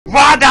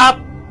What up?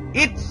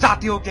 It's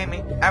Sosial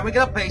Gaming, and we're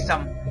gonna play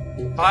some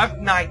Five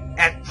Nights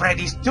at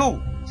Freddy's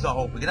 2.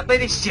 So we're gonna play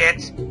this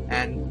shit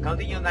and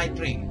continue night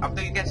 3.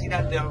 After you can see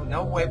that there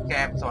no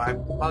webcam, so I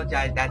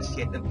apologize. That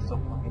shit that was so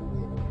fucking.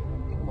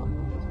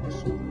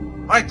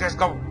 Alright, let's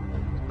go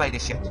play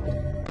this shit.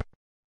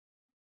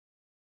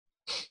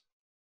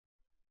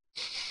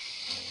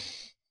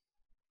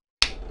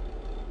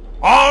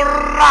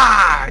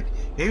 Alright,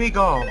 here we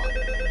go.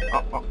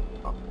 Oh,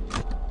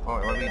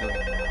 what are we doing?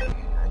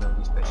 I don't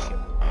respect shit.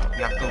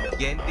 You have to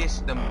get this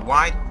the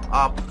wind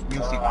up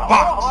music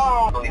box.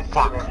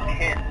 Fuck,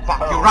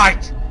 you're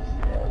right.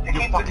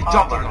 You fucking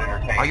joking.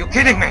 Are you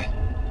kidding me?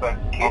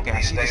 Okay, I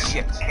see this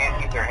shit.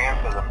 Can't keep their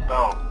hands to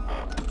themselves.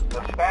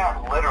 The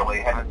staff literally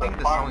had to think put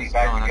the song is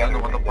back gone. I don't together know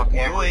what the with fuck he's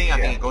every doing. I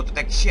think he shit. go to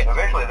take shit.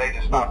 Eventually, they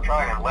just stopped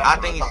trying and left. I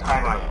think he's some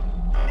kind right.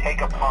 of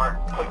take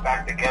apart, put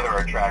back together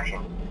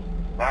attraction.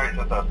 Now it's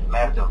just a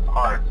mess of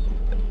parts.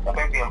 I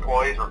think the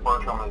employees refer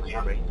to them as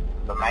just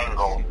the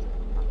mangle.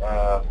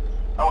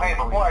 Oh hey,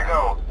 before I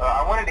go,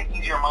 I wanted to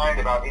ease your mind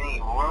about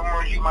any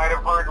rumors you might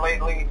have heard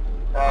lately.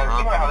 You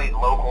know how these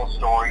local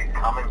stories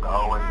come and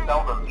go and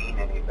seldom mean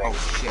anything. Oh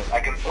shit. I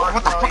can What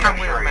the fuck I'm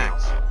assure wearing, you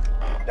Max?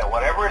 that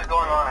whatever is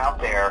going on out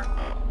there,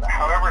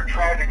 however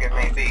tragic it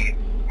may be,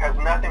 has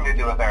nothing to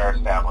do with our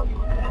establishment.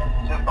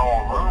 It's just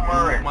all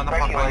rumor and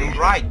Motherfucker, speculation. you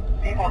right.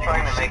 People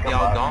trying to make a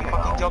Y'all buck, don't you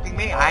fucking know. joking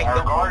me. I Our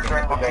don't guard fucking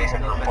during the day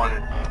has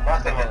reported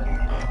nothing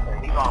unusual,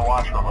 and he's on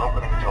watch from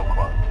opening till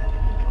close.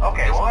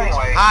 Okay, well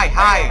anyway. Hi,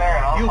 hang in there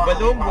and I'll you talk to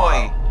balloon boy.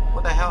 tomorrow.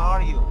 What the hell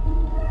are you?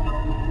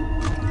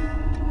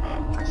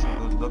 I should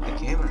go look at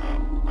the camera.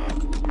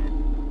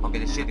 Okay,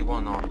 the shit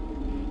going on.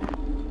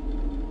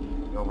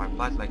 Yo, my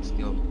flashlight's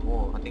still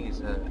full. I think it's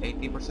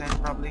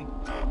 80% probably.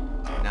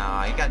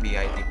 Nah, it can't be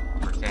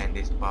 80%.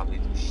 This probably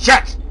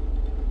shit.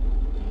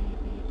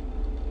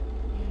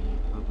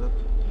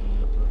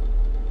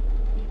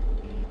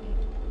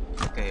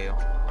 Okay,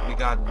 we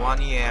got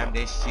 1 AM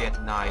this shit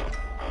night.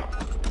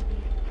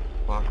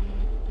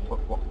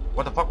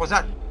 What the fuck was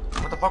that?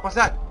 What the fuck was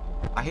that?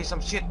 I hear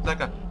some shit like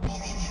a.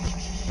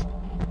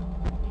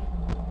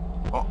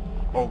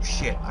 Oh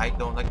shit! I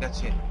don't like that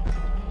shit.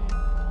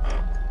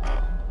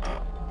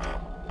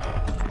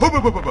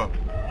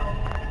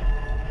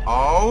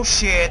 Oh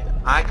shit!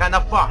 I kinda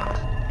fucked.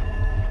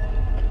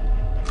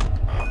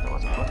 That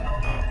was good.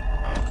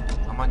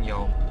 Come on,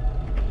 yo.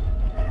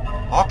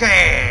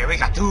 Okay, we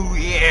got 2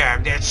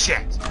 AM. That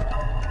shit.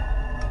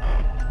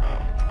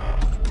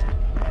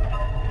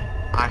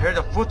 I heard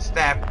a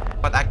footstep,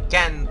 but I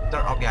can't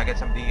turn. Okay, I get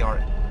some DR.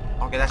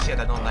 Okay, that shit,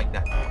 I don't like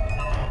that.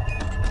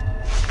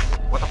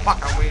 What the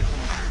fuck are we?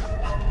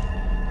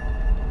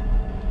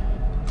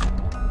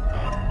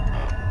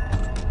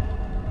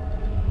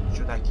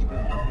 Should I keep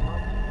it looking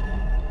on?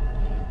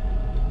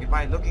 If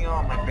I looking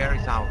on, my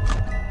berry's out.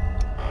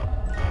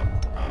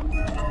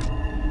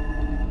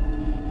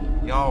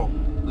 Yo,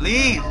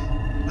 leave!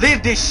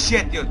 Leave this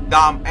shit, you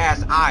dumb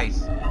ass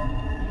eyes!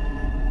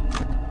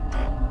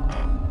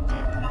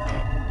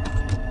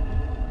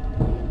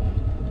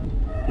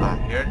 I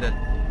hear that.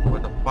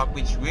 What the fuck?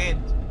 Which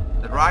wind?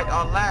 The right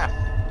or left?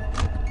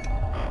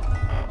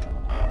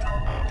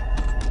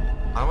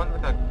 I want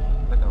like a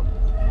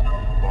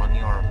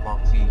Bonnie or a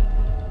Foxy,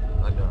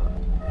 like a.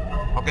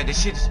 Okay, the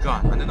shit's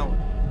gone. I don't know.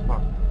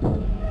 Fuck.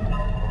 Oh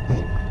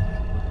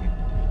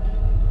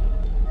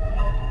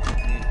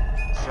shit.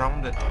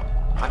 Surrounded.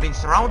 I've been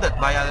surrounded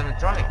by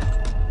animatronic.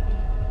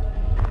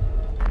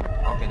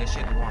 Okay, the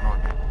shit going on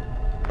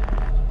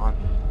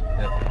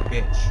the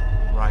bitch,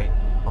 right?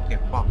 Okay,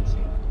 Foxy.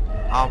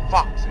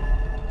 Foxy,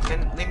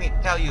 let me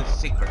tell you a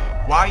secret.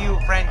 Why you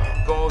friend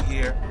go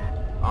here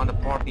on the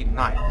party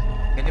night?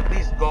 Can you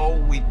please go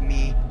with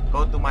me,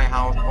 go to my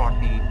house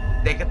party,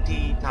 take a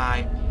tea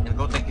time, and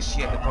go take a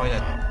shit at the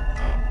toilet?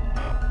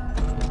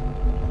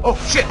 Oh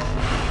shit!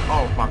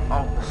 Oh fuck,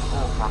 oh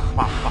fuck,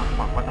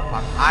 what the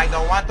fuck? I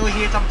don't want to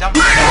hear some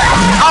jumping.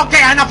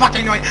 Okay, I'm not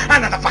fucking doing it!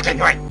 I'm not fucking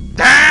doing it!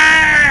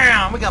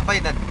 Damn! We gotta play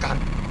that gun.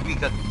 We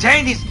gotta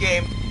change this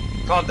game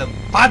called the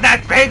Five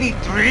Nights at Freddy's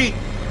 3.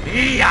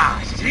 Yeah!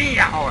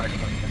 Alright,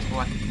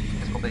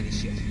 let's go play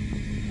this shit.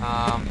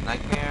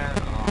 Nightmare,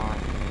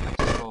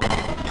 let's go.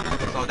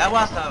 So that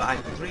was the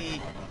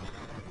 3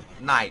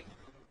 night.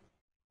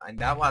 And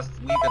that was,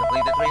 we gonna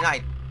play the 3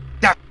 night.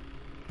 Nick.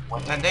 Oh,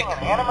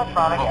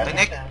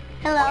 Nick.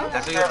 Hello.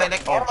 That's what you're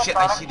Nick. Oh shit,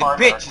 I see the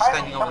bitch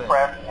standing over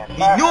there.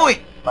 He knew it!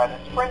 By the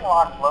spring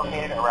lock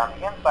located around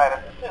the inside of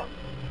the suit.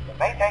 It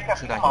may take a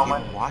few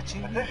moments to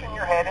watching? position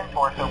your head and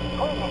torso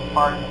between these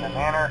parts in a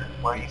manner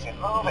where you can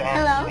move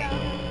and sleep.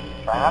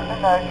 Try not to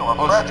nudge or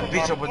press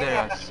against any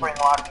of the spring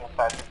locks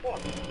inside the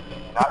suit. Do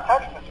not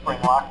touch the spring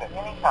locks at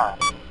any time.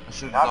 Do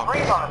not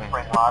breathe on the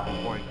spring locks,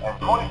 as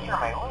moisture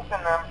may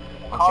loosen them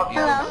and cause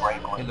them to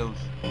break loose.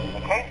 In the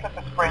case that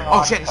the spring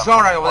locks shit, it's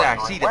alright over there. I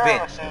see the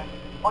bitch.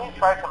 Please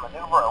try to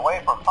maneuver away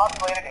from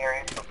populated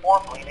areas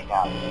before bleeding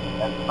out.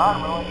 That's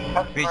not really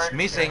customary. Bitch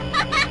missing.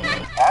 As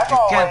You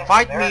always, can't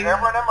fight if me. there's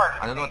ever an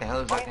emergency, I don't know what the hell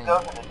is that please thing. go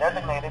to the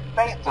designated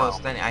safe Still room.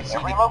 standing. I see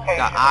Every the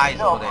location eyes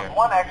is over filled there. with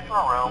one extra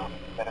room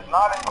that is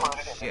not included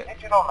in Shit. the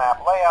digital map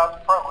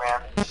layouts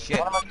program in Shit,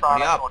 hurry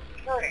animatronic up. or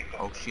security system.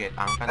 Oh shit,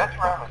 I'm kinda This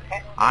room fucked. is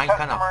hidden I'm to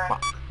kinda customers,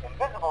 fucked.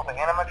 invisible to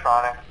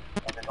animatronics,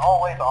 and is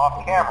always off Go,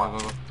 go, camera. go,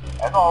 go,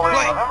 go. As always,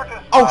 Wait. remember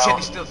to Oh smile shit,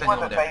 he's still standing toward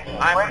over the there. face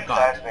of I Freddy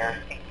forgot. Fazbear's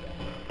Pizza.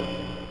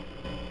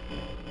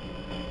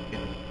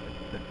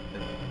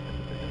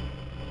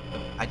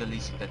 I don't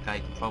listen to that guy,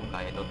 the phone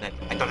guy. I don't like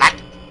it. I don't like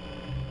it.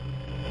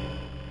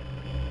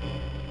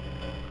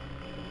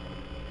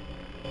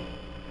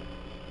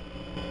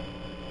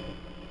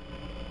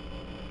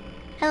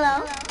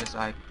 Hello? Because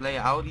I play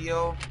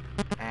audio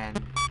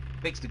and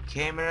fix the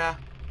camera.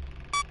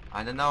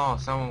 I don't know,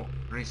 some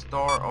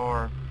restore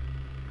or...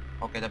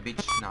 Okay, the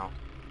bitch now.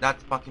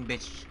 That fucking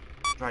bitch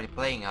tried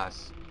playing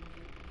us.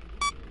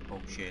 Oh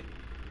shit.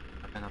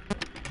 I cannot...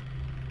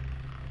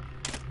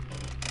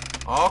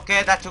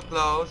 Okay, that's too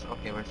close.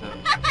 Okay, where's the...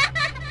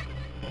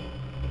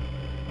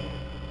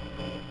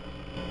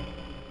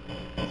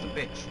 Where's the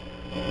bitch?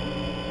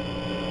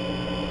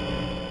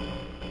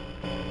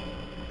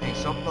 Okay,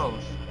 so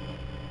close.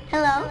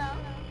 Hello?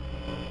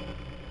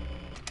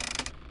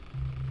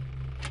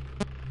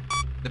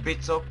 The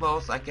bitch so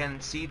close I can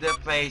see the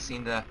face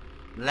in the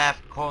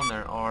left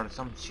corner or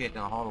some shit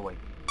in the hallway.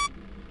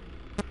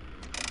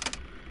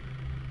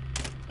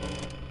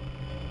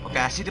 Okay,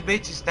 I see the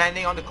bitch is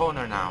standing on the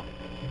corner now.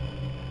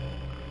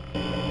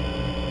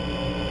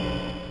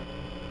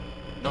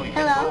 No, you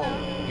can't Hello?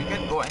 go. You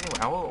can't go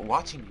anywhere. I was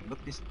watching you.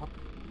 Look this up.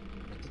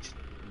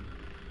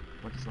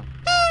 What is one?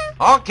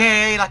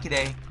 Okay, lucky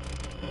day.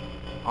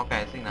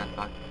 Okay, I think that's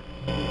lucky.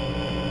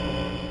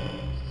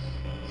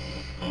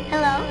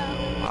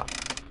 Hello?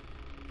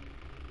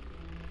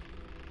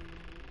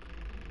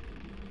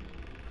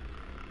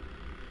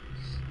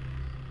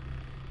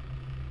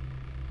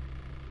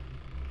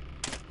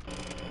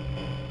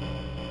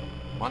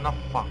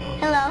 Motherfucker.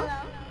 Hello?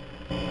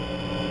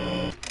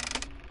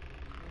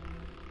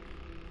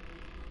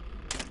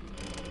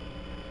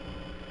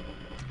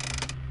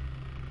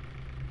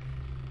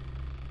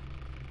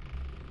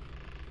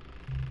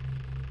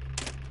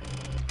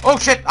 Oh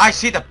shit, I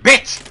see the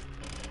bitch!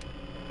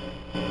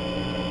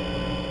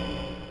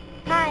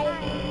 Hi.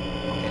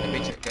 Okay, the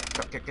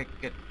bitch,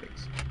 get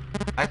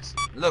fixed.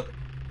 Look,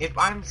 if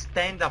I'm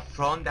standing up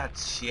front that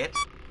shit,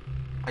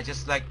 I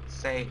just like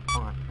say,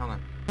 hold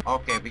on.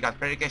 Okay, we got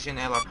verification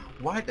error.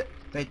 Why the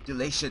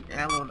ventilation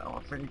error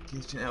or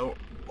verification error?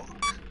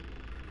 Fuck.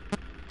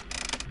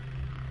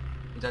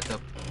 Is that the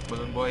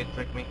balloon boy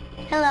trick me?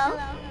 Hello?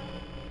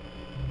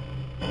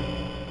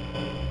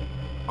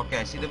 Okay,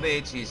 I see the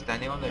bitch, he's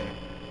standing on there.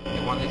 They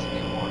won't listen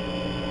anymore.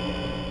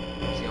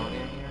 Is he on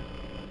there here?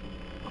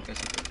 Okay,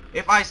 so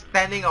if I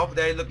standing over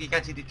there, look, you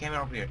can see the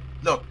camera over here.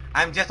 Look,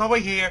 I'm just over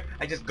here.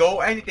 I just go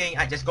anything.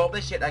 I just go up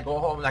this shit. I go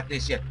home like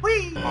this shit.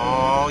 Whee!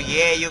 Oh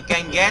yeah, you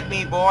can get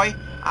me, boy.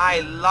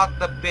 I lock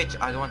the bitch.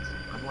 I don't want to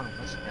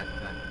watch that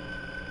guy.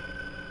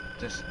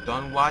 Just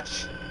don't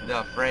watch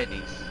the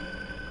Freddy's.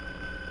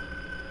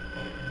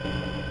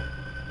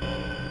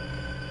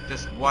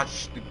 Just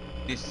watch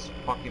this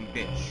fucking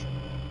bitch.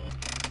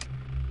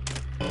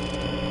 Okay,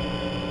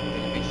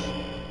 the bitch,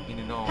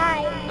 you know,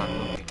 Hi. not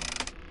looking.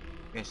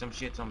 Okay, some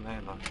shit, some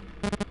there, but...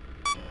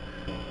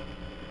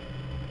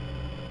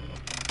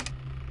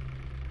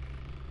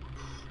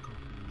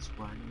 He's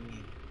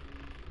running.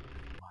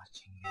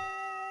 Watching you.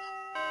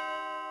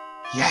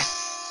 Yes!